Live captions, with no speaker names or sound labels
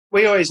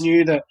we always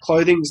knew that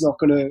clothing's not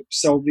going to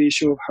solve the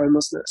issue of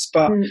homelessness,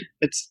 but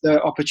it's the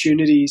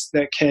opportunities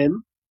that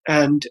can.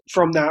 And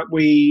from that,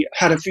 we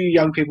had a few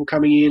young people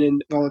coming in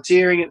and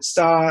volunteering at the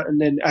start,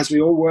 and then as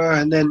we all were,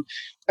 and then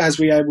as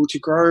we were able to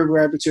grow, we were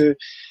able to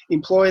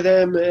employ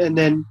them, and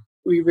then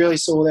we really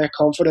saw their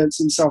confidence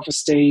and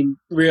self-esteem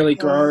really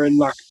grow and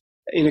like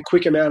in a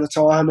quick amount of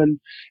time. And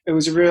it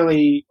was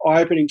really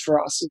eye-opening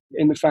for us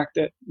in the fact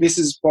that this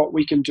is what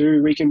we can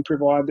do. We can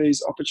provide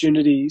these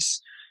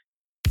opportunities.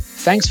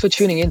 Thanks for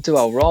tuning into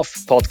our ROF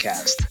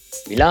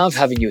podcast. We love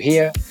having you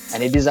here,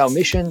 and it is our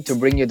mission to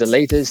bring you the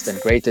latest and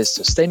greatest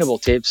sustainable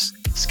tips,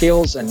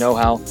 skills, and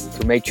know-how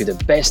to make you the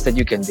best that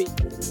you can be.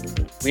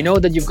 We know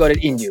that you've got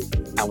it in you,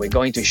 and we're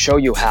going to show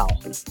you how.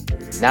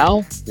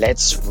 Now,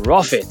 let's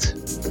ROF it!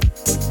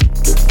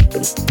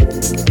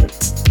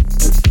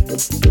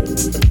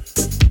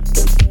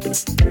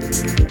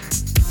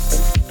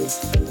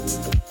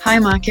 Hi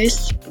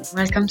Marcus,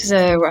 welcome to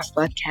the ROF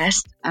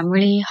podcast. I'm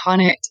really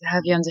honored to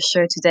have you on the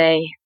show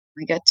today.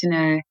 I got to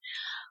know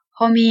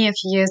Homi a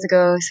few years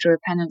ago through a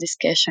panel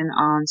discussion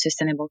on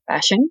sustainable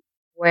fashion,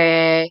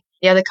 where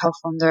the other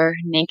co-founder,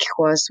 Nick,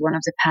 was one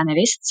of the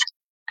panelists.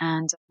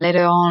 And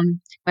later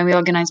on, when we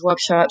organized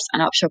workshops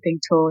and up-shopping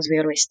tours, we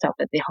always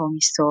stopped at the Homi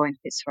store in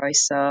Fitzroy.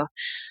 So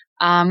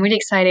I'm really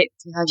excited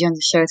to have you on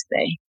the show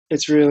today.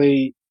 It's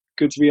really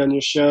good to be on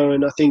your show,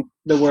 and I think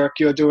the work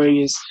you're doing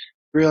is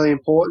really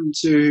important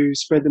to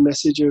spread the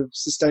message of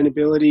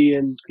sustainability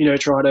and,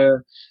 try to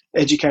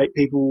educate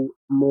people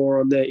more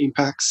on their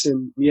impacts.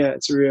 And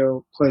it's a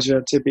real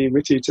pleasure to be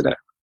with you today.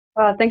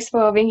 Well, thanks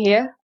for being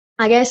here.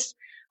 I guess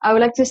I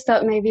would like to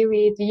start maybe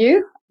with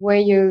you, where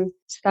you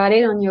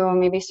started on your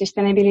maybe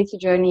sustainability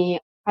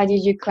journey. How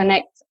did you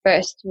connect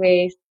first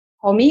with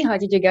Homi? How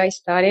did you guys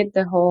started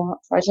the whole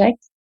project?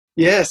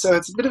 Yeah, so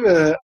it's a bit of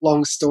a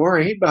long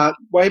story, but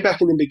way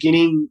back in the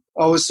beginning,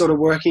 I was sort of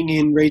working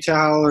in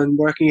retail and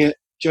working at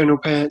General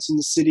Pants in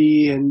the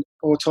city and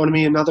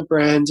Autonomy, another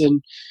brand,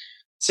 and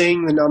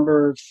seeing the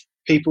number of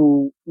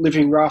people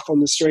living rough on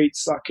the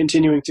streets, like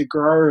continuing to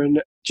grow,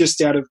 and just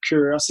out of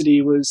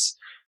curiosity was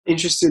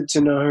interested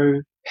to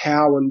know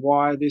how and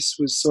why this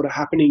was sort of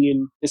happening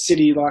in a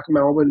city like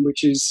Melbourne,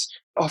 which is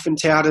often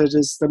touted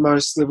as the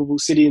most livable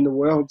city in the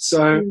world.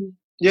 So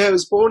it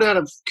was born out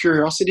of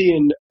curiosity,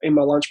 and in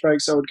my lunch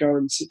breaks I would go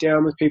and sit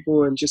down with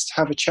people and just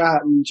have a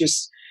chat and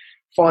just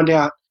find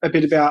out a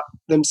bit about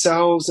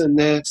themselves and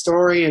their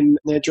story and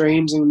their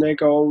dreams and their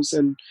goals.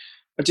 And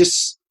I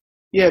just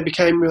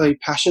became really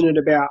passionate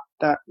about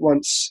that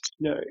once,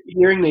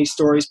 hearing these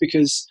stories,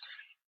 because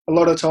a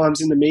lot of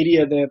times in the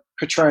media they're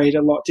portrayed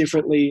a lot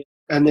differently,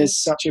 and there's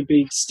such a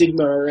big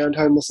stigma around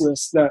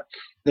homelessness that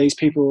these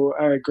people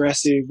are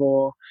aggressive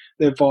or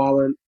they're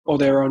violent or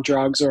they're on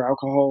drugs or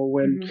alcohol,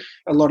 when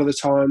a lot of the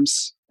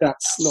times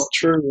that's not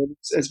true.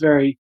 It's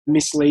very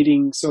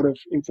misleading sort of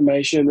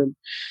information. And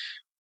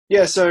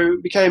so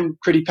became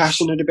pretty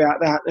passionate about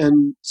that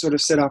and sort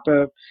of set up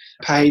a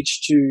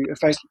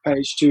Facebook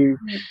page to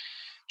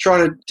try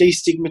to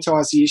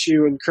destigmatize the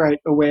issue and create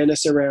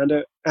awareness around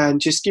it, and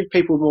just give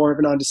people more of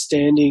an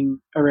understanding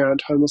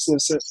around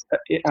homelessness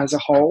as a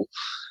whole,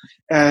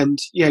 and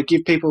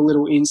give people a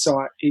little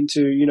insight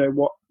into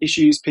what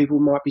issues people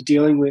might be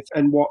dealing with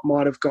and what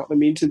might have got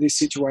them into this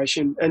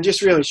situation, and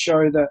just really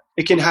show that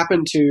it can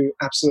happen to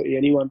absolutely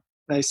anyone.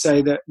 They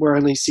say that we're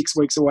only 6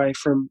 weeks away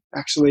from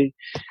actually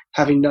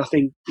having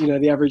nothing,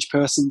 the average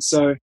person.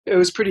 So it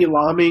was pretty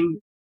alarming,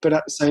 but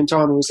at the same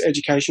time it was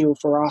educational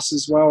for us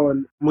as well,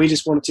 and we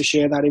just wanted to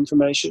share that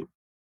information.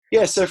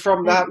 So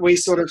from that we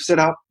sort of set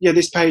up,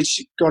 this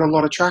page got a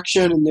lot of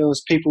traction, and there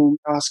was people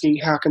asking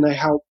how can they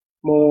help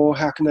more,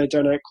 how can they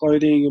donate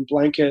clothing and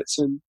blankets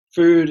and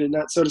food and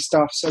that sort of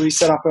stuff. So we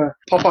set up a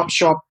pop-up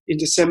shop in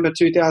December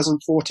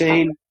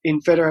 2014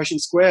 in Federation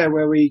Square,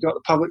 where we got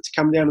the public to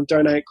come down and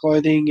donate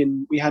clothing,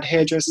 and we had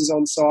hairdressers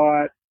on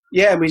site.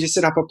 And we just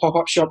set up a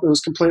pop-up shop that was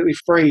completely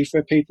free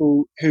for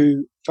people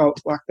who felt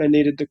like they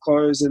needed the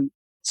clothes, and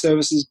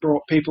services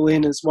brought people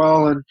in as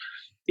well. And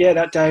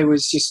that day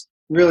was just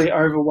really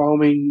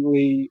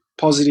overwhelmingly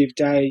positive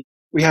day.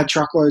 We had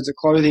truckloads of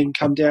clothing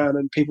come down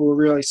and people were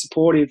really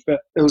supportive,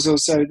 but there was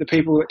also the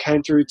people that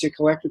came through to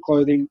collect the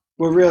clothing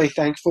were really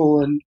thankful,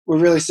 and were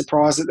really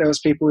surprised that there was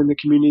people in the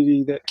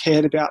community that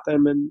cared about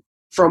them. And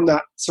from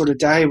that sort of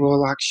day, we were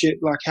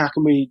like, how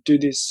can we do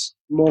this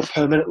more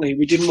permanently?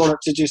 We didn't want it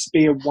to just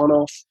be a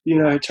one-off,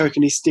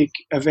 tokenistic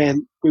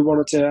event. We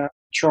wanted to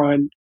try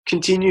and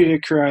continue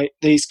to create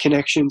these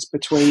connections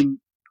between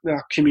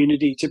our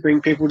community, to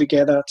bring people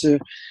together, to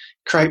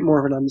create more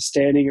of an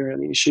understanding around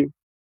the issue.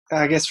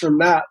 I guess from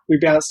that, we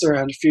bounced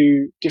around a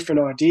few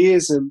different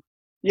ideas, and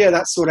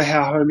that's sort of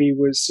how Homi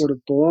was sort of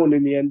born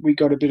in the end. We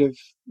got a bit of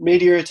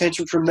media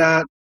attention from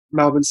that.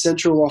 Melbourne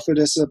Central offered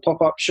us a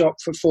pop-up shop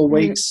for 4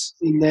 weeks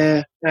in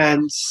there,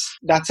 and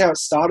that's how it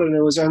started.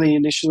 It was only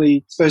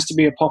initially supposed to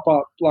be a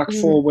pop-up,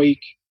 4-week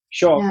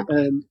shop,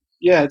 and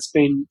it's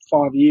been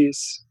 5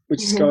 years,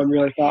 which is going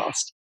really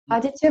fast. How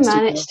did you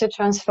manage to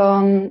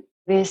transform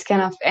this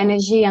kind of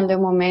energy and the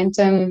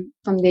momentum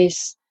from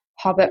this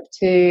hop up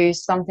to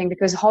something?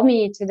 Because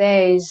Homey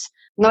today is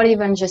not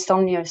even just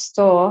only a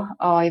store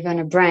or even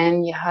a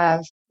brand. You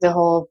have the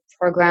whole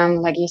program,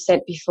 like you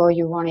said before,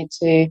 you want it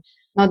to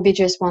not be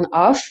just one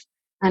off.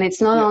 And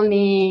it's not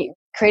only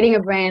creating a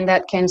brand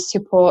that can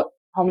support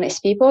homeless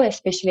people,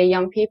 especially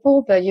young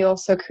people, but you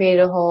also create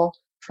a whole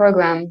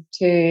program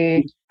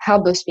to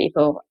help those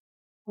people.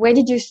 Where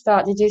did you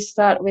start? Did you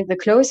start with the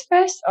clothes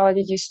first, or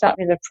did you start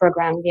with the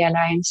program, the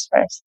Alliance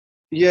first?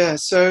 Yeah,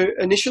 so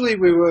initially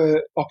we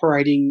were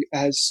operating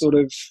as sort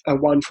of a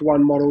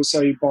one-for-one model. So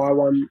you buy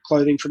one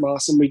clothing from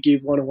us and we give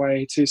one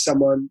away to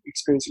someone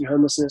experiencing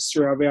homelessness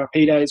through our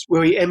VIP days,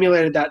 where we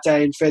emulated that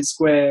day in Fed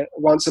Square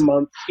once a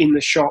month in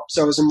the shop.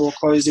 So it was a more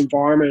closed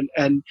environment,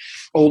 and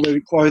all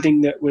the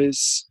clothing that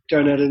was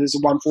donated as a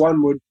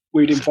one-for-one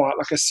we'd invite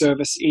like a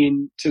service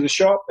in to the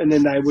shop, and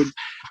then they would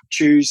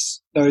choose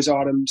those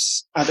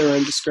items at their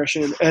own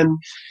discretion. And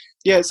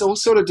yeah, it's all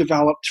sort of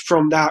developed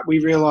from that. We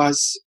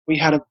realised we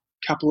had a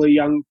couple of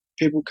young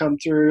people come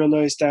through on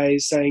those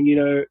days saying,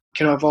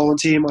 can I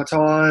volunteer my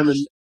time, and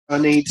I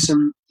need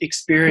some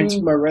experience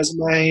for my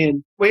resume.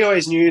 And we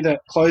always knew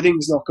that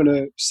clothing's not going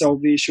to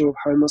solve the issue of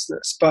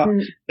homelessness, but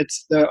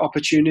it's the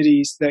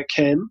opportunities that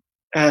can.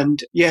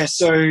 And yeah,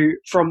 so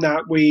from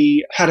that,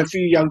 we had a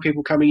few young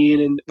people coming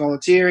in and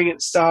volunteering at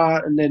the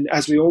start, and then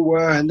as we all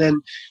were, and then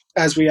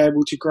as we were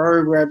able to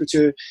grow, we were able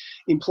to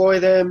employ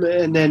them,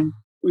 and then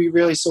we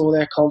really saw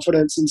their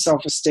confidence and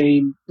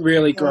self-esteem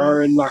really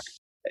grow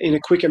in a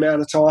quick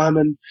amount of time.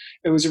 And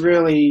it was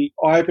really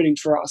eye-opening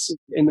for us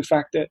in the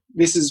fact that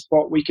this is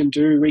what we can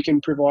do. We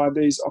can provide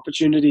these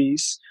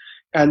opportunities,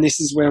 and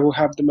this is where we'll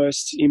have the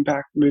most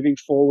impact moving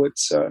forward.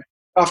 So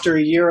after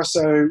a year or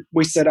so,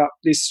 we set up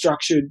this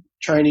structured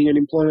training and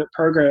employment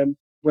program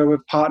where we've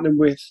partnered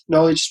with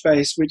Knowledge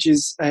Space, which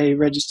is a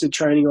registered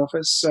training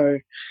office. So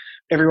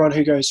everyone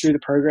who goes through the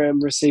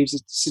program receives a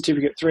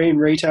Certificate 3 in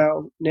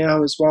retail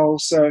now as well.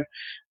 So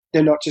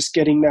they're not just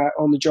getting that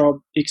on-the-job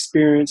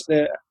experience,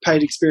 their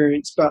paid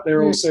experience, but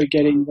they're also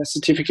getting the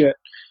certificate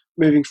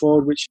moving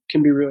forward, which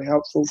can be really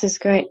helpful. This is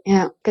great,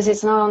 yeah, because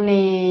it's not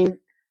only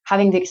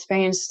having the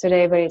experience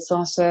today, but it's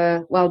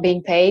also,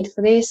 being paid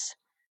for this,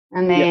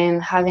 and then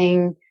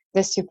having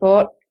the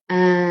support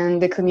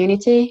and the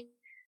community.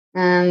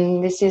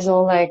 And this is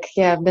all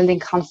building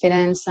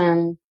confidence,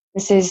 and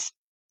this is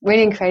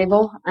really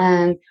incredible.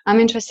 And I'm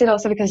interested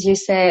also because you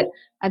said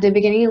at the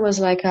beginning it was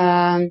like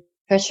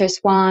purchase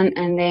one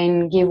and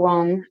then give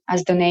one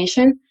as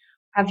donation.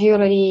 Have you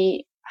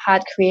already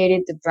had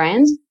created the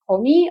brand,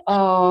 Homey,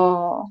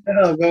 or?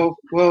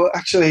 Well,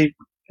 actually,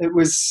 it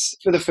was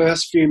for the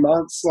first few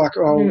months,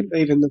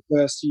 even the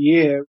first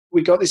year.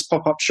 We got this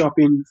pop-up shop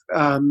in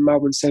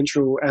Melbourne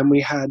Central, and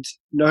we had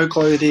no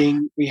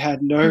clothing, we had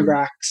no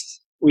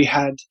racks, we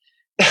had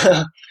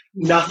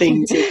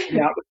nothing to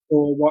get out the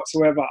door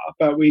whatsoever.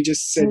 But we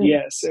just said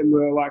yes, and we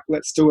were like,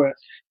 let's do it,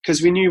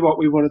 because we knew what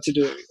we wanted to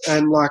do,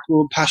 and we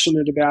were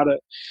passionate about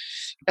it.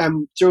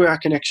 And through our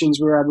connections,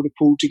 we were able to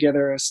pull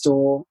together a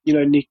store.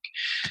 Nick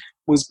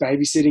was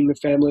babysitting the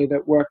family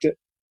that worked at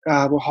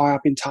were high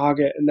up in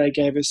Target, and they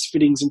gave us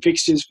fittings and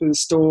fixtures for the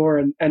store,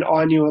 and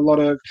I knew a lot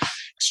of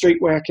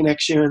streetwear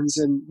connections,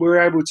 and we were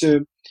able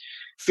to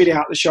fit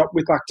out the shop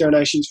with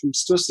donations from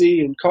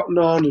Stussy and Cotton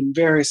On and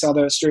various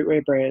other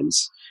streetwear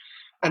brands.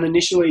 And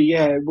initially,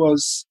 it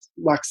was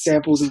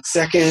samples in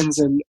seconds,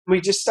 and we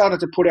just started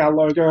to put our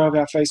logo of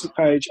our Facebook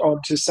page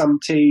onto some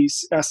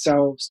tees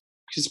ourselves,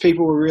 because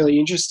people were really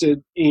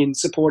interested in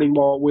supporting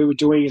what we were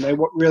doing, and they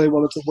really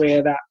wanted to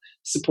wear that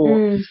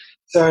support.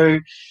 So,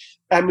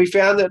 and we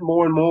found that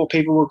more and more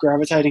people were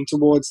gravitating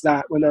towards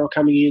that when they were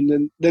coming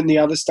in than the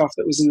other stuff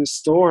that was in the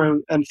store.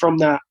 And from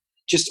that,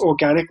 just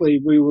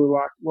organically, we were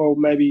like, well,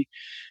 maybe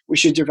we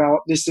should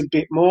develop this a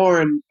bit more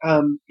and,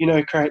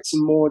 create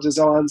some more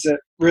designs that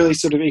really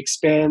sort of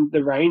expand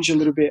the range a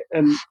little bit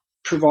and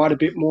provide a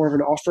bit more of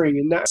an offering.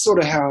 And that's sort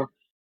of how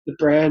the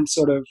brand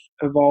sort of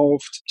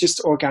evolved,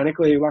 just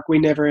organically. We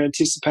never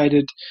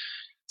anticipated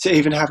to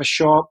even have a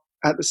shop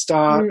at the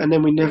start, and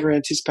then we never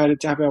anticipated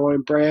to have our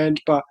own brand,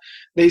 but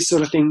these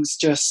sort of things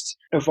just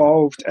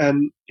evolved,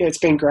 and it's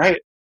been great.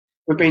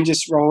 We've been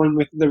just rolling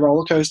with the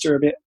roller coaster a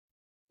bit.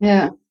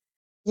 Yeah.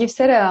 You've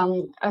said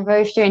a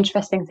very few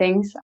interesting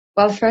things.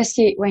 Well, first,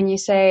 when you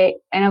say,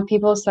 I know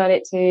people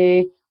started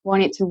to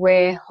wanted to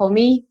wear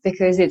Homey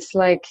because it's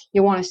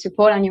you want to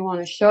support and you want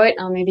to show it,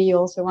 and maybe you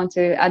also want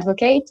to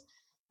advocate.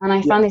 And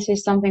I found this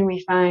is something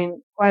we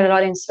find quite a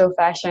lot in slow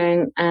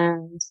fashion.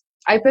 And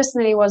I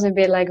personally was a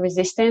bit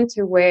resistant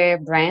to wear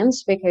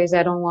brands because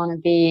I don't want to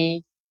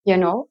be,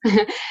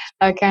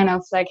 a kind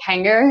of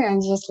hanger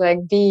and just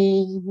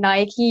be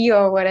Nike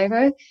or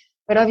whatever.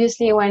 But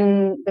obviously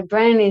when the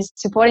brand is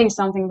supporting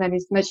something that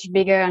is much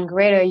bigger and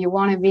greater, you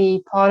want to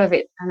be part of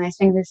it. And I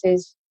think this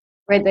is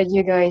great that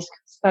you guys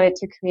started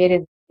to create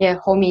it.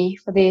 Homey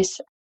for this.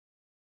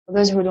 For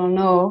those who don't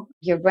know,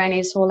 your brand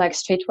is all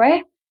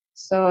streetwear.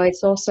 So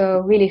it's also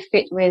really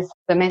fit with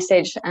the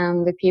message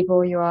and the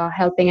people you are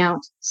helping out.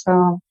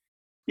 So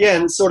Yeah,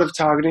 and sort of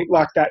targeting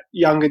like that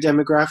younger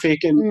demographic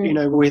and,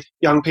 with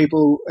young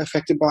people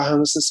affected by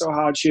homelessness or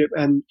hardship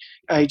and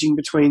aging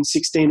between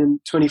 16 and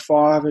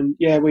 25. And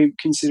yeah, we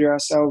consider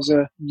ourselves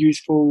a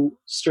youthful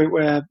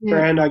streetwear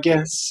brand, I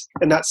guess.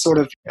 And that's sort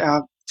of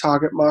our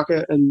target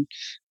market. And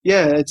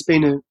yeah, it's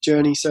been a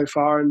journey so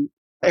far, and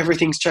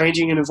everything's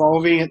changing and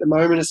evolving at the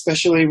moment,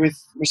 especially with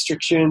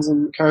restrictions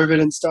and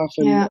COVID and stuff.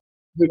 And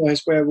who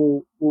knows where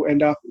we'll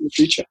end up in the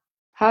future.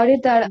 How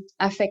did that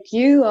affect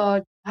you,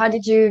 or how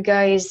did you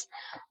guys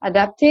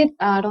adapt it?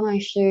 I don't know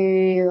if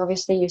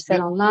you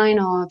said online,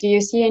 or do you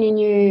see any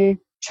new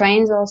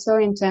trends also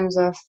in terms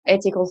of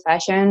ethical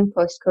fashion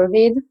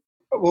post-COVID?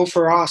 Well,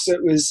 for us,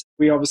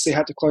 we obviously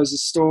had to close the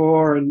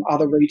store, and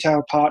other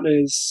retail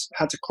partners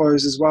had to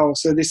close as well.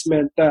 So this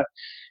meant that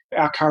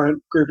our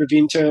current group of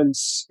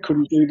interns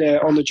couldn't do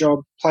their on-the-job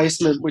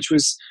placement, which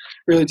was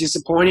really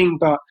disappointing.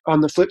 But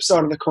on the flip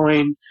side of the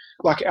coin,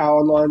 like our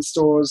online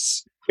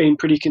stores been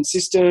pretty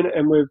consistent,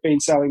 and we've been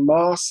selling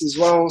masks as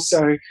well.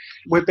 So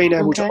we've been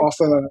able to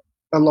offer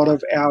a lot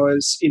of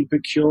hours in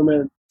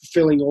procurement,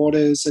 filling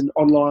orders and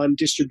online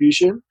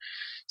distribution.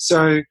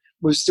 So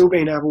we've still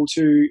been able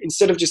to,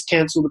 instead of just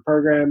cancel the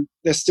program,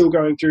 they're still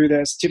going through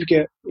their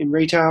certificate in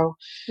retail.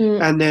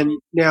 And then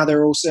now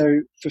they're also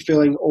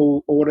fulfilling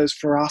all orders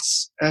for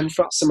us and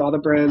for some other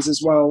brands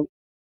as well.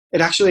 It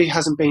actually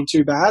hasn't been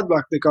too bad.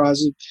 Like the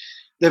guys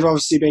they've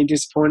obviously been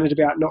disappointed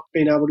about not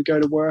being able to go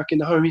to work in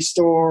the Homie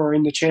store or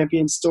in the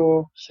Champion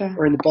store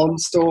or in the Bond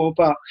store,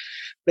 but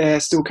they're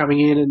still coming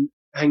in and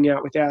hanging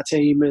out with our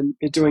team and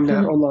doing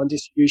that online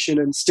distribution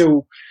and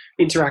still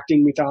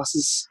interacting with us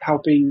is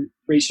helping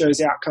reach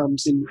those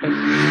outcomes in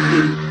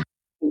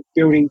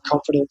building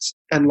confidence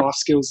and life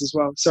skills as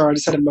well. Sorry, I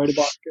just had a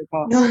motorbike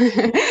go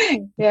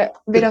past. Yeah,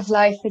 a bit of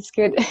life. It's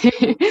good.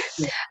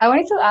 I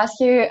wanted to ask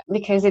you,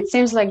 because it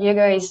seems like you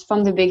guys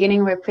from the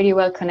beginning were pretty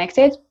well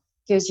connected.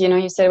 Because,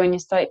 you said when you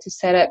started to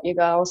set up, you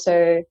got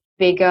also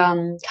big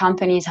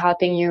companies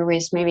helping you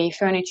with maybe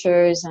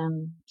furnitures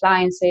and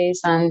appliances.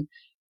 And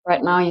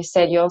right now you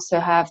said you also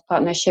have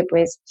partnership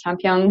with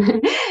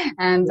Champion.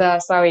 And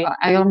sorry,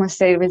 I almost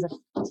said it with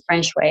a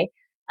French way.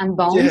 And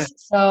Bonds. Yeah.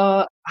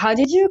 So how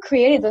did you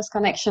create those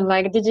connections?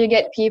 Like, did you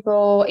get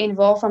people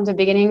involved from the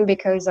beginning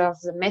because of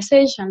the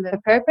message and the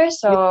purpose?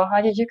 Or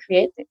how did you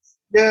create this?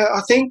 Yeah,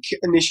 I think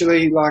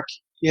initially,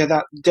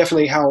 that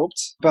definitely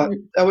helped. But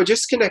there were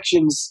just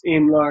connections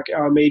in like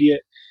our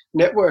immediate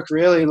network,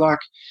 really. Like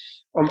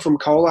I'm from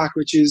Colac,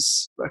 which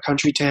is a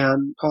country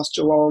town past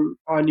Geelong.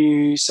 I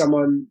knew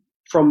someone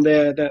from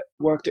there that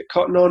worked at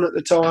Cotton On at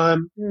the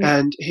time,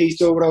 and he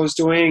saw what I was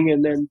doing.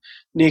 And then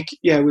Nick,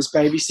 was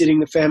babysitting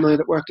the family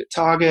that worked at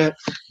Target.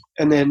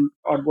 And then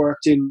I'd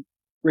worked in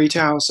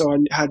retail, so I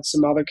had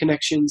some other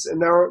connections.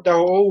 And they were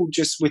all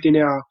just within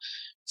our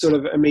sort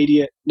of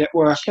immediate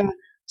network. Sure.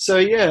 So,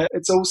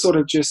 it's all sort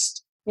of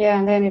just... Yeah,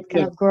 and then it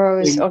kind of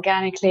grows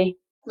organically.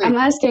 I'm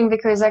asking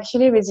because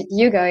actually with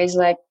you guys,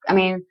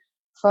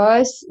 for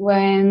us,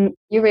 when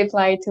you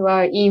replied to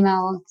our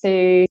email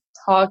to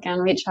talk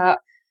and reach out,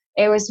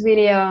 it was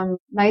really a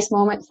nice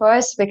moment for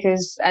us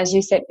because, as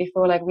you said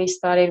before, we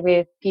started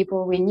with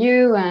people we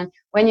knew. And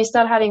when you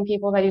start having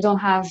people that you don't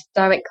have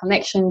direct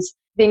connections,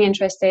 being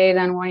interested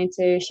and wanting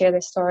to share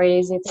their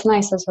stories, it's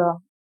nice as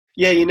well.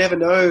 Yeah, you never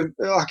know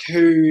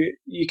who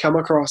you come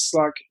across.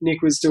 Like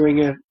Nick was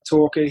doing a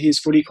talk at his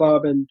footy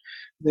club and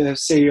the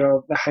CEO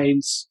of the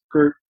Haynes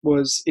Group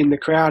was in the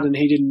crowd and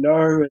he didn't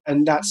know.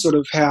 And that's sort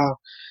of how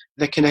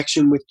the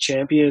connection with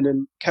Champion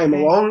and came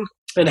along.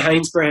 And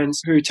Haynes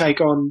Brands, who take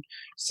on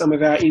some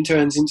of our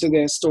interns into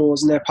their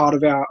stores and they're part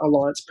of our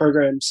Alliance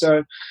program.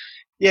 So,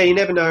 you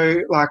never know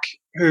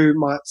who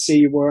might see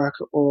your work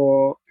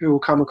or who will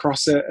come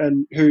across it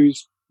and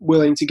who's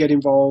willing to get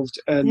involved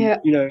and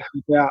help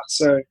out.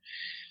 So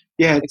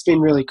it's been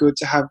really good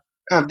to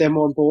have them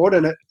on board,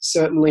 and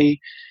certainly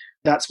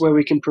that's where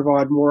we can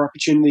provide more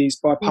opportunities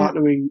by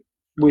partnering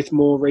with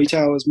more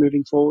retailers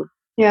moving forward.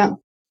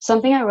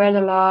 Something I read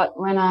a lot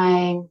when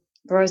I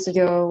browsed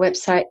your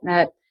website,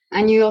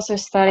 and you also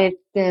started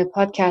the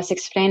podcast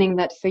explaining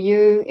that for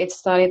you it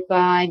started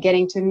by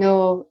getting to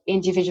know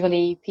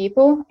individually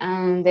people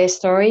and their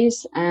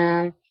stories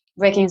and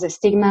breaking the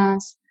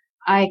stigmas.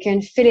 I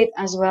can feel it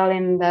as well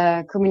in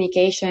the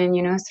communication,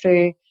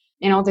 through,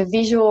 the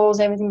visuals,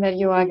 everything that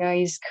you are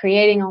guys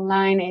creating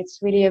online. It's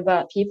really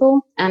about people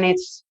and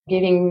it's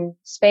giving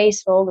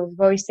space for all those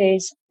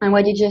voices. And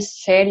what you just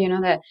shared,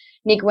 that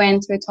Nick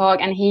went to a talk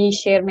and he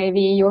shared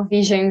maybe your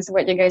visions,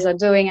 what you guys are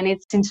doing, and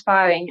it's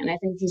inspiring. And I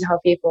think this is how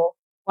people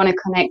want to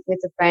connect with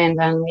the brand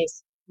and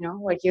with,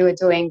 what you are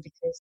doing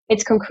because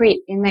it's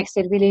concrete. It makes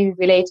it really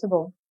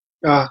relatable.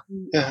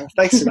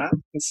 Thanks for that.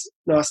 It's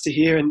nice to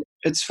hear. And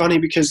it's funny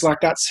because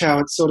that's how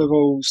it sort of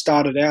all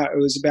started out. It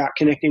was about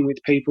connecting with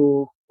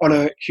people on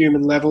a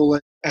human level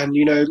and,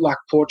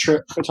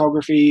 portrait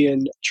photography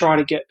and try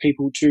to get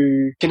people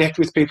to connect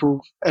with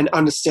people and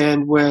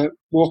understand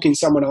walk in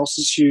someone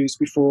else's shoes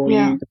before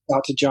you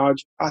start to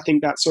judge. I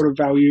think that sort of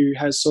value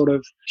has sort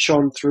of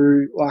shone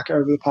through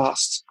over the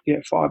past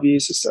 5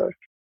 years or so.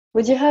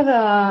 Would you have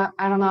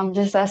I don't know, I'm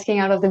just asking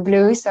out of the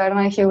blue, so I don't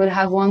know if you would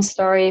have one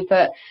story,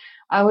 but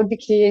I would be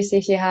curious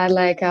if you had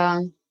like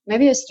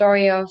maybe a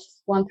story of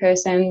one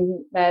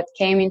person that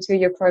came into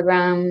your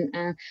program.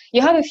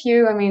 You have a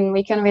few, I mean,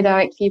 we can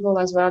redirect people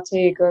as well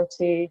to go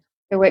to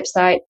the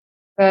website,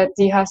 but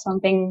do you have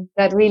something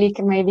that really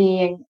can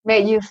maybe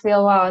make you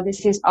feel, wow,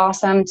 this is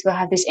awesome to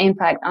have this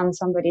impact on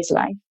somebody's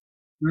life?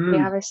 Do you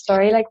Mm. have a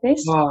story like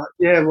this? Oh,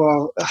 yeah,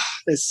 well,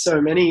 there's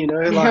so many,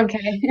 like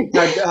Okay. we've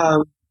had,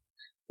 um,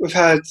 we've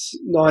had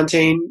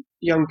 19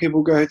 young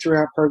people go through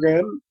our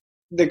program.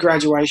 The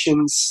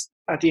graduations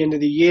at the end of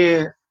the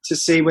year, to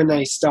see when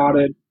they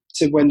started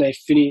to when they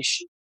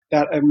finish,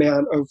 that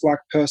amount of like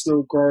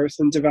personal growth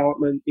and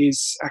development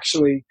is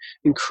actually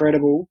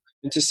incredible.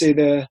 And to see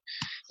the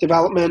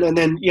development, and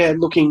then, yeah,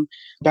 looking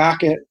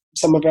back at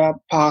some of our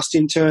past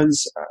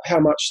interns, how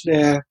much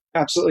they're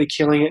absolutely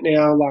killing it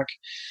now. Like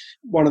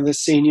one of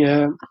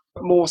the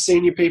more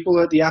senior people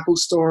at the Apple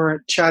store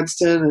at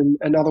Chadstone, and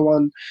another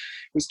one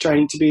was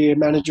training to be a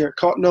manager at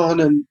Cotton On,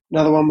 and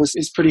another one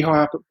is pretty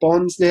high up at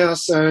Bonds now.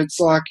 So it's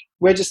like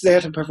we're just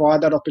there to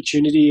provide that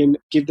opportunity and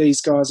give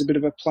these guys a bit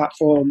of a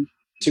platform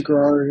to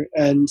grow.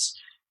 And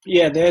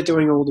yeah, they're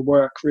doing all the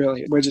work,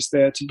 really. We're just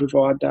there to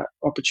provide that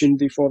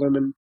opportunity for them,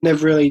 and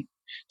they've really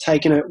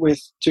taken it with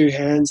two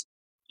hands.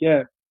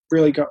 Yeah,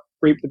 really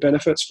reaped the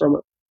benefits from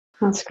it.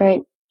 That's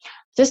great.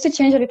 Just to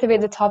change a little bit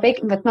the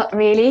topic, but not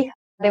really.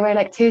 There were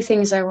like two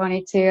things I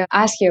wanted to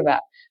ask you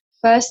about.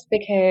 First,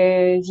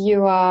 because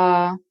you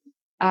are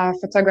a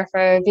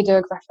photographer,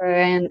 videographer,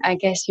 and I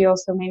guess you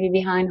also maybe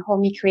behind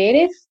Homie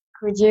Creative.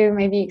 Could you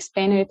maybe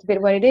explain a little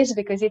bit what it is?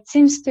 Because it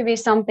seems to be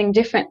something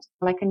different,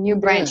 like a new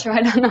branch, Yeah.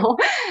 I don't know.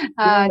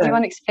 Do you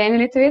want to explain a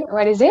little bit?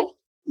 What is it?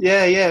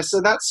 Yeah. So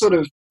that's sort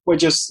of, we're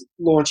just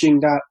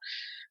launching that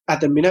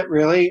at the minute,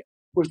 really.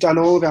 We've done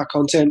all of our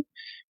content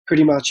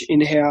pretty much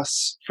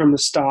in-house from the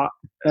start.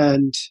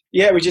 And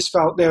yeah, we just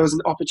felt there was an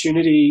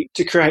opportunity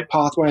to create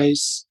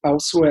pathways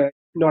elsewhere.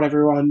 Not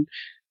everyone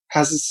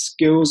has the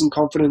skills and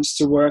confidence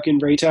to work in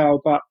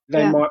retail, but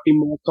they might be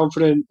more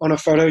confident on a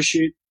photo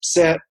shoot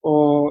set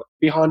or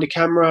behind a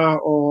camera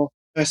or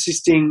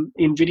assisting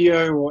in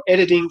video or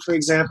editing, for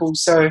example.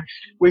 So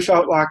we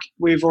felt like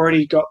we've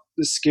already got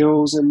the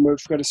skills and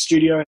we've got a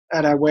studio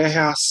at our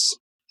warehouse.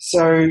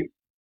 So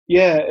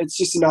yeah, it's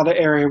just another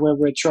area where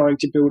we're trying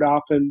to build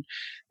up, and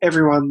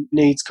everyone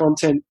needs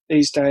content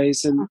these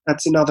days. And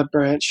that's another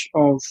branch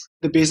of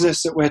the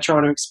business that we're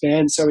trying to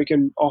expand so we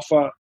can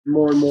offer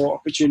more and more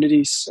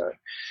opportunities. So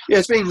yeah,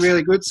 it's been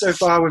really good so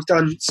far. We've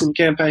done some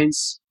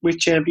campaigns with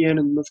Champion,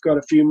 and we've got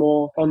a few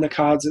more on the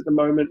cards at the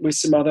moment with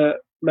some other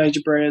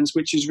major brands,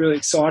 which is really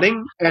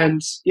exciting.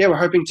 And yeah, we're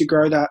hoping to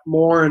grow that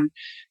more and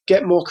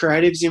get more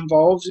creatives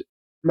involved.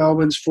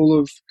 Melbourne's full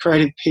of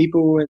creative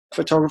people and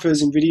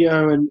photographers and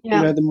video, and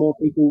the more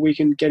people we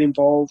can get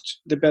involved,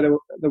 the better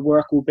the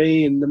work will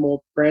be and the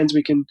more brands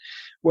we can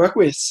work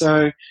with.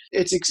 So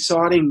it's an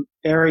exciting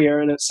area,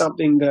 and it's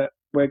something that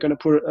we're going to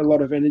put a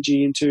lot of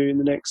energy into in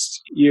the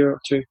next year or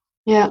two.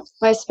 Yeah,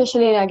 but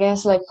especially I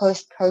guess like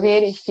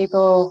post-COVID, if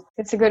people,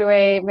 it's a good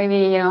way,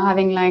 maybe,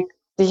 having like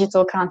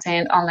digital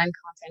content, online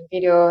content,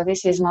 video,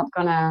 this is not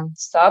gonna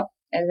stop.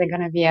 There's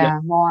going to be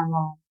more and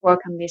more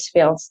work on this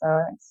field. So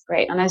it's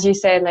great. And as you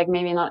said, like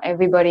maybe not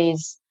everybody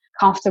is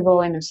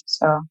comfortable in this.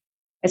 So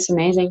it's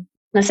amazing.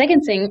 The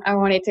second thing I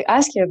wanted to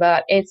ask you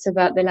about, it's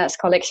about the last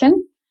collection,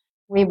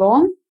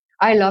 Reborn.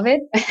 I love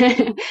it.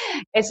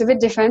 It's a bit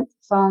different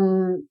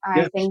from,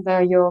 I think,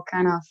 your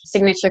kind of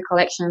signature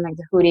collection, like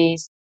the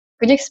hoodies.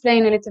 Could you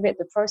explain a little bit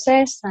the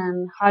process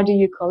and how do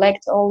you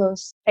collect all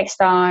those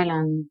textile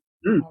and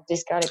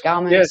discarded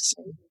garments?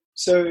 Yes.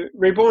 So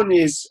Reborn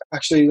is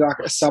actually like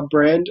a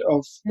sub-brand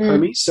of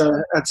Homie. So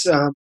that's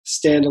a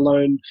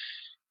standalone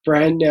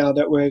brand now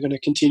that we're going to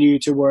continue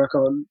to work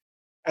on.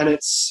 And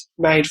it's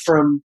made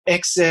from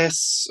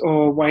excess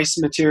or waste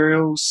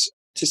materials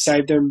to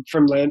save them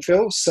from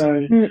landfill.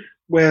 So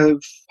we've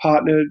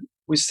partnered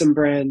with some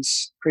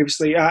brands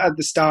previously. At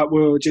the start,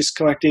 we were just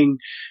collecting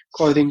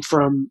clothing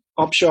from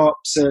op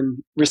shops and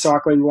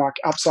recycling, like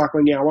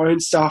upcycling our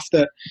own stuff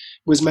that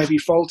was maybe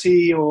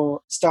faulty or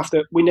stuff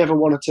that we never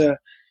wanted to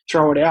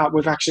throw it out.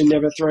 We've actually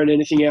never thrown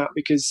anything out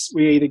because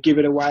we either give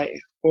it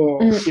away or,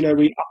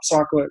 we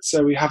upcycle it.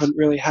 So we haven't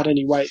really had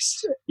any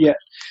waste yet.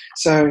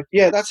 So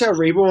yeah, that's how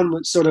Reborn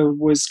sort of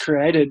was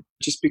created,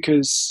 just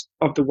because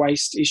of the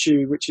waste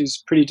issue, which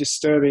is pretty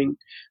disturbing.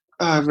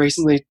 I've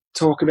recently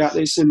talked about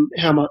this and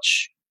how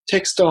much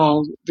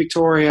textile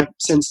Victoria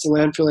sends to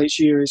landfill each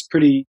year is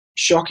pretty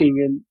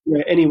shocking.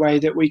 And any way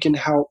that we can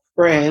help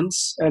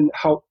brands and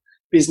help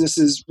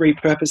businesses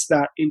repurpose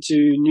that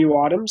into new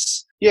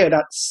items,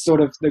 that's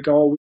sort of the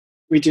goal.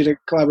 We did a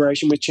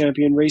collaboration with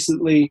Champion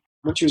recently,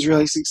 which was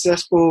really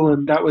successful,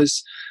 and that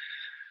was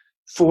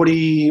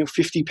 40 or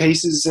 50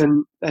 pieces,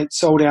 and it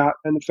sold out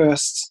in the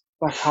first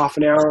like half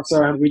an hour or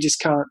so. And we just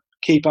can't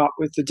keep up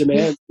with the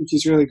demand, which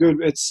is really good.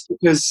 It's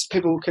because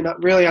people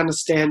cannot really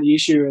understand the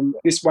issue, and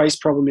this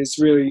waste problem is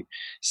really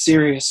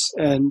serious,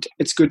 and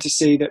it's good to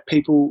see that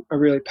people are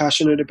really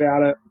passionate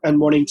about it and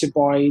wanting to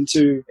buy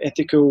into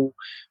ethical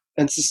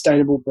and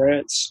sustainable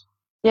brands.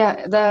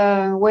 Yeah,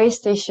 the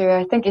waste issue,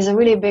 I think, is a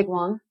really big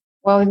one.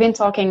 Well, we've been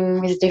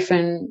talking with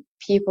different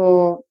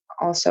people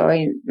also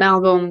in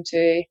Melbourne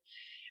too,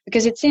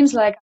 because it seems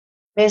like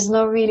there's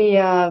not really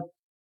a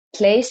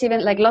place,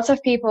 even like lots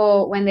of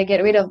people, when they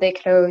get rid of their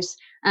clothes,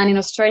 and in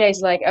Australia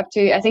it's like up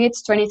to, I think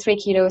it's 23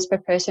 kilos per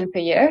person per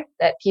year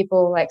that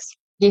people like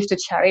give to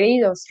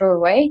charities or throw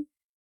away.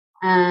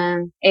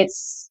 And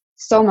it's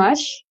so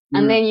much.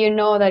 And then you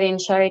know that in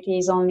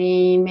charities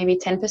only maybe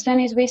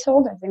 10% is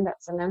resold. I think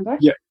that's the number.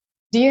 Yeah.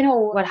 Do you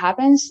know what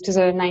happens to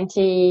the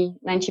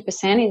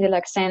 90%? Is it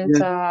like sent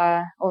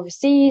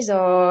overseas,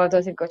 or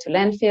does it go to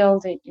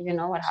landfill? Do you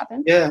know what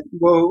happens? Yeah,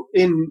 well,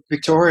 in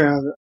Victoria,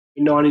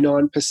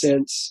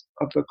 99%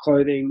 of the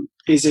clothing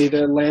is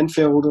either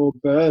landfilled or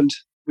burned.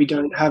 We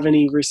don't have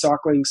any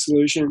recycling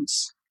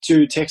solutions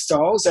to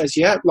textiles as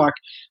yet. Like,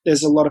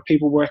 there's a lot of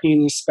people working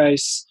in this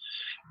space.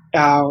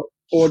 Our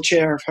board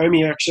chair of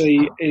Homey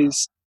actually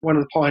is one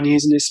of the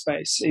pioneers in this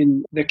space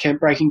in the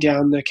breaking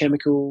down the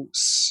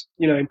chemicals,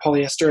 in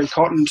polyester and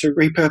cotton to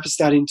repurpose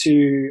that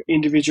into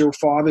individual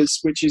fibers,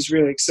 which is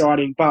really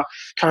exciting. But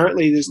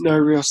currently there's no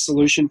real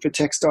solution for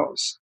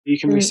textiles. You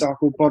can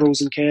recycle bottles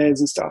and cans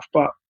and stuff,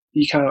 but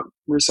you can't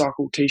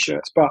recycle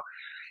T-shirts. But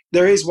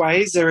there is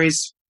ways. There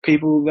is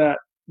people that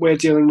we're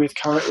dealing with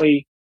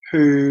currently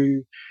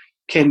who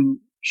can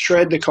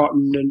shred the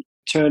cotton and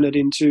turn it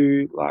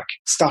into like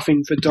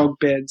stuffing for dog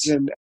beds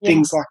and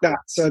things like that.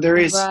 So there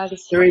is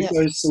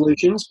those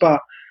solutions, but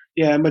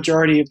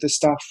majority of the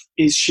stuff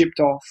is shipped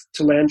off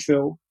to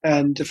landfill.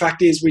 And the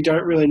fact is we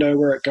don't really know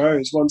where it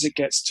goes. Once it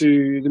gets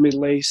to the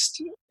Middle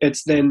East,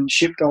 it's then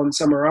shipped on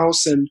somewhere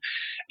else, and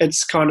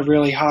it's kind of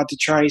really hard to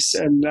trace.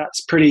 And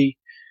that's pretty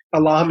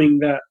alarming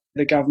that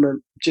the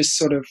government just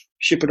sort of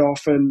ship it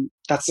off, and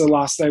that's the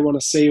last they want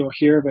to see or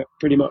hear of it,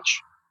 pretty much.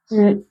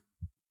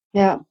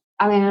 Yeah.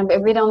 I mean, a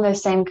bit on the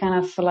same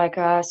kind of like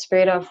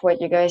spirit of what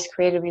you guys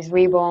created with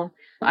Reborn.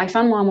 I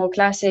found more and more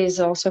classes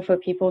also for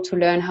people to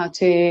learn how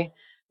to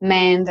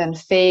mend and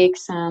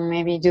fix, and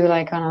maybe do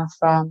like kind of,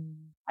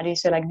 how do you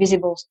say, like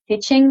visible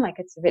stitching. Like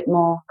it's a bit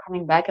more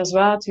coming back as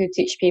well to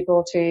teach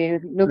people to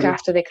look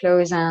after their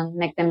clothes and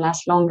make them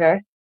last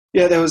longer.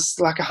 Yeah, there was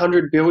like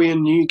 100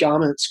 billion new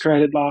garments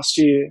created last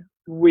year.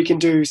 We can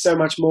do so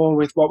much more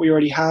with what we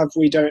already have.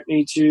 We don't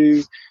need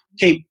to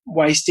keep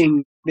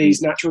wasting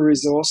these natural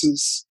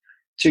resources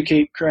to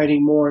keep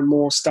creating more and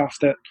more stuff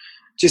that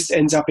just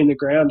ends up in the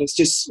ground. It's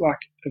just like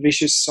a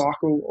vicious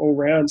cycle all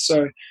around.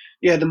 So,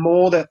 yeah, the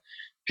more that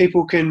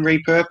people can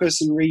repurpose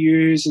and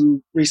reuse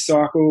and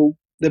recycle,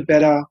 the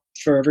better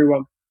for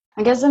everyone.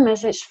 I guess the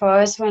message for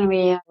us when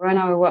we run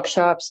our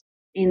workshops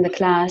in the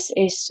class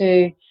is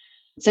to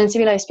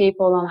sensibilize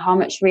people on how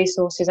much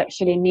resources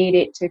actually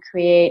needed to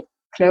create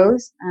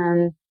clothes,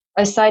 and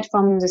aside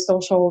from the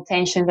social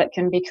tension that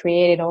can be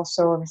created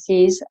also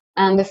overseas.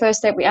 And the first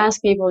step we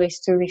ask people is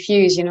to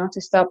refuse,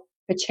 to stop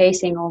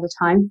purchasing all the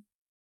time,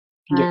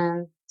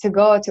 and to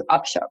go to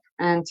upshop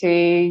and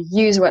to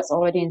use what's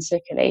already in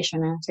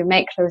circulation and to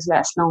make clothes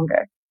last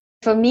longer.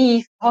 For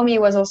me, Homey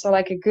was also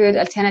like a good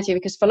alternative,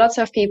 because for lots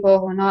of people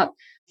who are not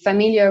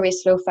familiar with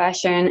slow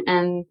fashion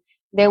and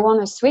they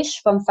want to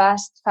switch from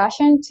fast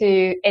fashion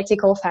to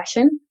ethical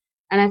fashion.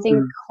 And I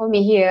think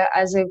Homey here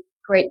has a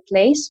great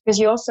place, because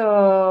you're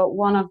also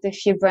one of the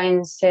few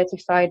brands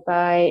certified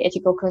by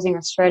Ethical Clothing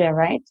Australia,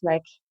 right?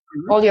 Like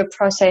all your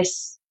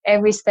process,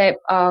 every step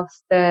of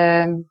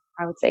the,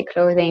 I would say,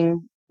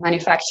 clothing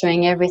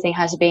manufacturing, everything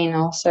has been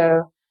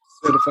also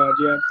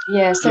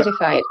certified.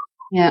 Certified.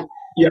 Yeah.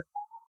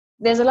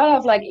 There's a lot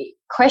of like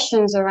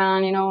questions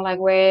around, like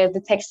where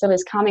the textile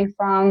is coming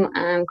from,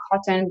 and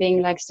cotton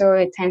being like so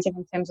intensive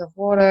in terms of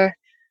water.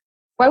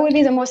 What would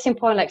be the most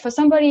important, like for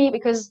somebody,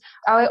 because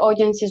our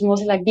audience is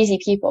mostly like busy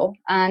people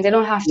and they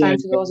don't have time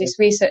to do all this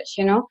research,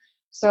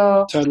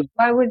 So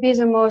what would be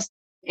the most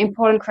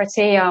important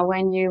criteria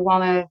when you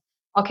want to,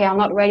 okay, I'm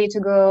not ready to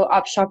go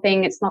up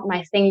shopping. It's not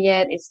my thing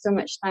yet. It's too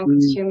much time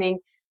consuming.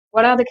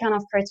 What are the kind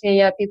of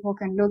criteria people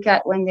can look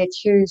at when they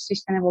choose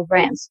sustainable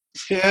brands?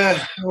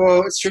 Yeah,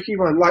 well, it's a tricky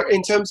one. Like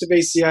in terms of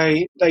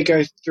ECA, they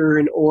go through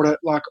and audit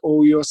like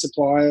all your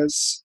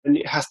suppliers, and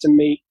it has to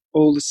meet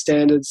all the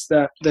standards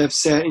that they've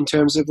set in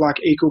terms of like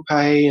equal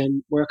pay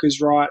and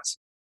workers' rights.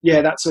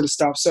 Yeah, that sort of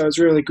stuff. So it's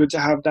really good to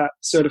have that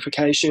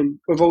certification.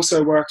 We've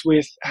also worked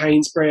with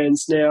Hanes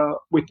brands now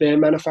with their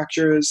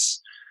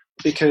manufacturers,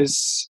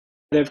 because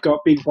they've got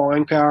big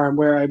buying power and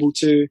we're able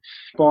to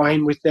buy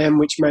in with them,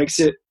 which makes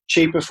it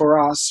cheaper for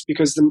us,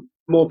 because the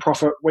more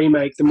profit we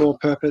make, the more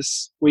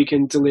purpose we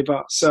can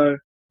deliver. So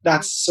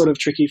that's sort of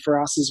tricky for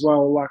us as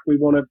well. Like we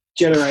want to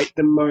generate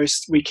the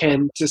most we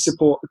can to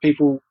support the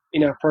people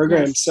in our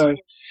program. Yes. So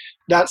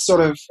that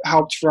sort of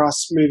helped for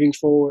us moving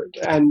forward.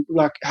 And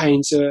like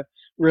Hanes are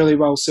really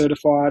well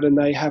certified, and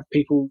they have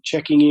people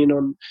checking in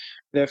on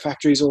their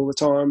factories all the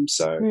time.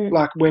 So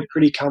like we're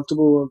pretty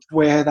comfortable of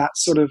where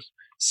that's sort of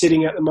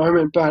sitting at the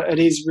moment, but it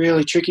is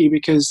really tricky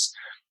because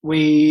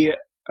we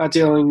are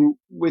dealing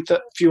with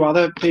a few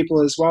other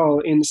people as well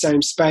in the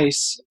same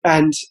space.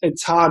 And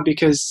it's hard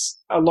because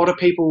a lot of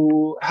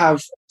people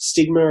have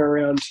stigma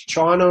around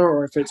China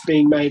or if it's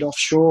being made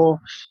offshore,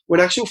 when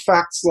actual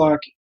facts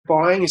like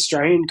buying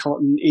Australian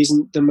cotton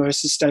isn't the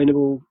most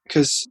sustainable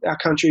because our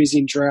country is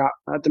in drought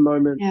at the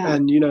moment. Yeah.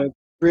 And,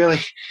 really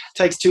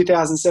takes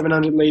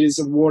 2,700 litres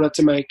of water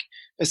to make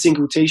a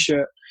single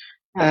T-shirt.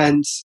 Yeah.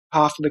 And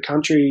half of the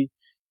country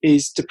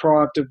is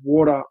deprived of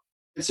water.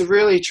 It's a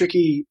really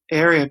tricky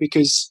area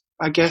because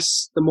I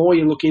guess the more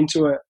you look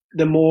into it,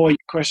 the more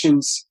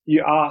questions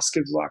you ask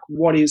of like,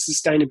 what is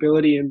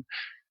sustainability and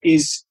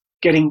is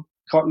getting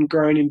cotton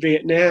grown in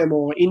Vietnam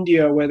or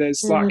India where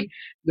there's like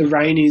the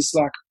rain is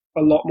like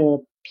a lot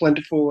more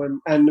plentiful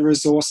and the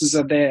resources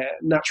are there,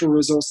 natural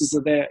resources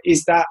are there.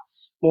 Is that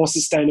more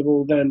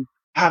sustainable than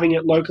having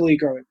it locally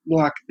grown?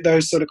 Like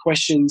those sort of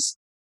questions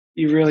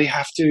you really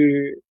have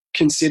to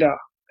consider.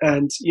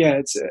 And yeah,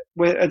 it's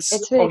really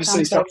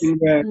obviously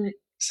complex.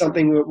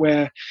 something that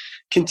we're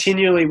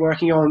continually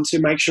working on to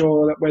make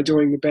sure that we're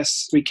doing the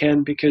best we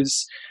can,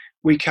 because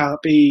we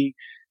can't be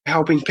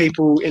helping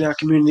people in our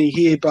community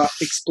here but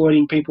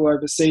exploiting people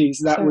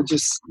overseas. That would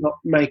just not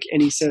make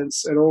any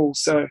sense at all.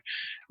 So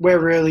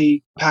we're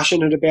really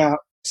passionate about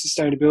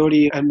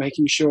sustainability and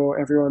making sure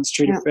everyone's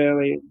treated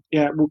fairly.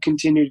 Yeah, we'll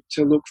continue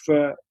to look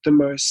for the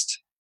most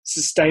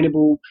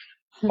sustainable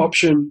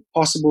option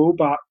possible,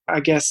 but I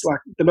guess like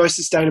the most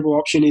sustainable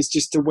option is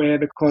just to wear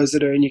the clothes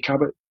that are in your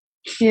cupboard.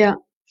 Yeah,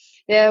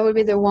 it would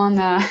be the one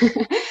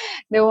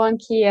the one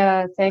key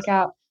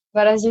takeout.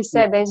 But as you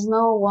said, there's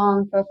no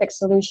one perfect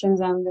solutions,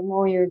 and the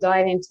more you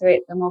dive into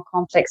it, the more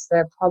complex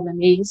the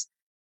problem is.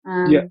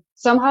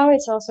 Somehow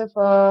it's also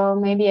for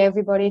maybe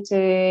everybody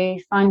to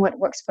find what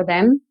works for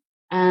them,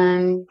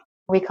 and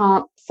we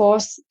can't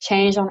force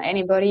change on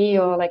anybody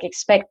or like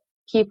expect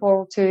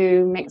people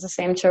to make the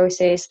same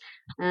choices.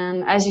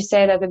 And as you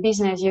said, at the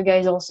business, you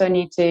guys also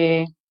need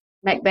to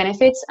make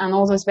benefits, and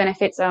all those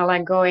benefits are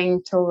like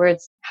going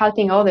towards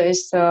helping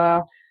others.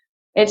 So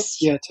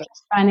it's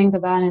finding the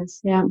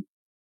balance. Yeah.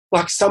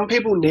 Like some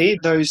people need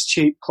those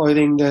cheap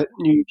clothing, that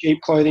new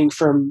cheap clothing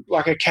from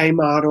like a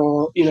Kmart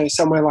or,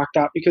 somewhere like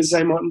that, because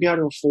they mightn't be able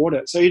to afford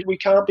it. So we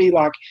can't be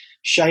like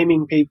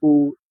shaming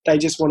people. They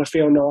just want to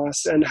feel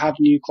nice and have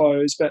new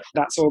clothes, but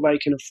that's all they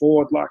can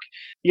afford. Like,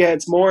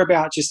 it's more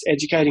about just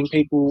educating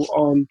people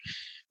on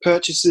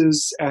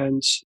purchases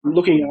and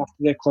looking after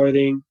their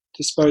clothing,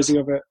 disposing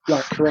of it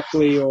like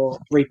correctly or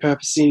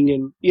repurposing.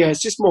 And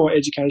it's just more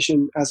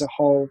education as a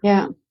whole.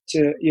 I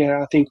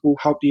think will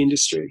help the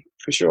industry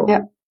for sure. Yeah.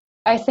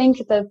 I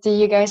think that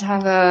you guys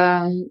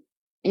have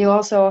you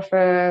also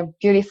offer a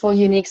beautiful,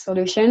 unique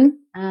solution,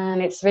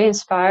 and it's really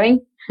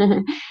inspiring.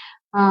 To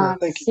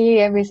see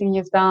everything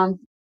you've done.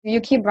 You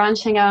keep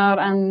branching out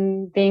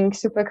and being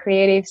super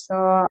creative. So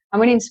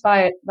I'm really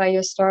inspired by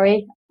your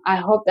story. I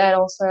hope that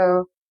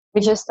also,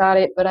 we just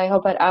started, but I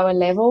hope at our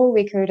level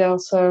we could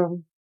also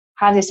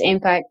have this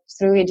impact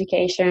through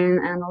education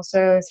and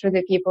also through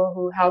the people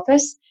who help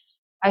us.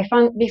 I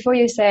found before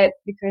you said,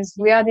 because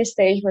we are at this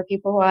stage where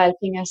people who are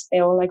helping us,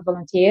 they're all like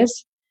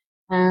volunteers,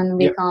 and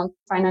we can't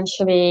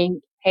financially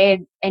pay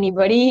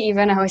anybody,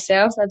 even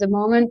ourselves at the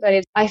moment.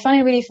 But I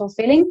find it really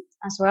fulfilling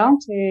as well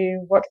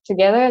to work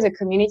together as a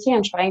community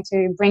and trying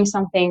to bring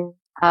something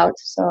out.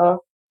 So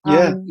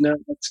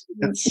that's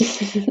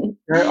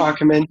I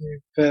commend you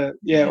for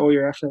all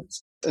your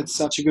efforts. It's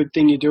such a good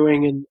thing you're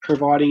doing, and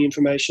providing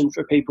information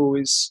for people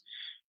is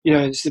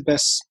is the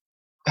best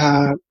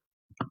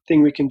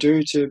thing we can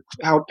do to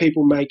help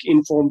people make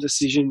informed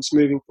decisions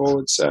moving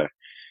forward. So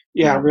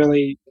I'm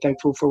really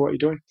thankful for what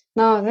you're doing.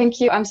 No, thank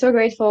you. I'm so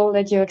grateful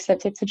that you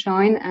accepted to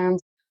join. And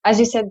as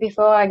you said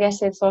before, I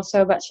guess it's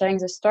also about sharing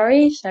the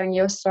story, sharing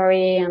your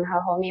story and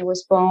how Homie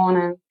was born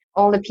and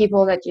all the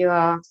people that you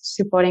are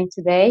supporting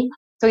today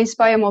to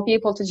inspire more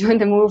people to join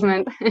the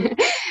movement.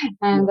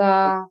 And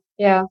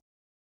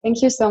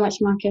thank you so much,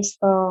 Marcus,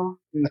 for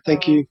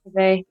thank you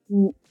today.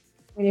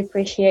 Really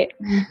appreciate.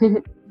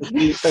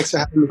 Thanks for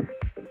having me.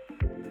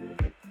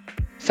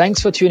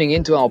 Thanks for tuning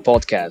into our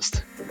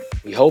podcast.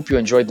 We hope you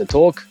enjoyed the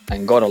talk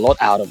and got a lot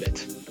out of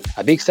it.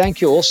 A big thank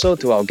you also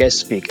to our guest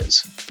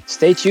speakers.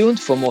 Stay tuned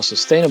for more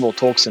sustainable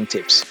talks and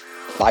tips.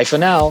 Bye for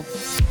now.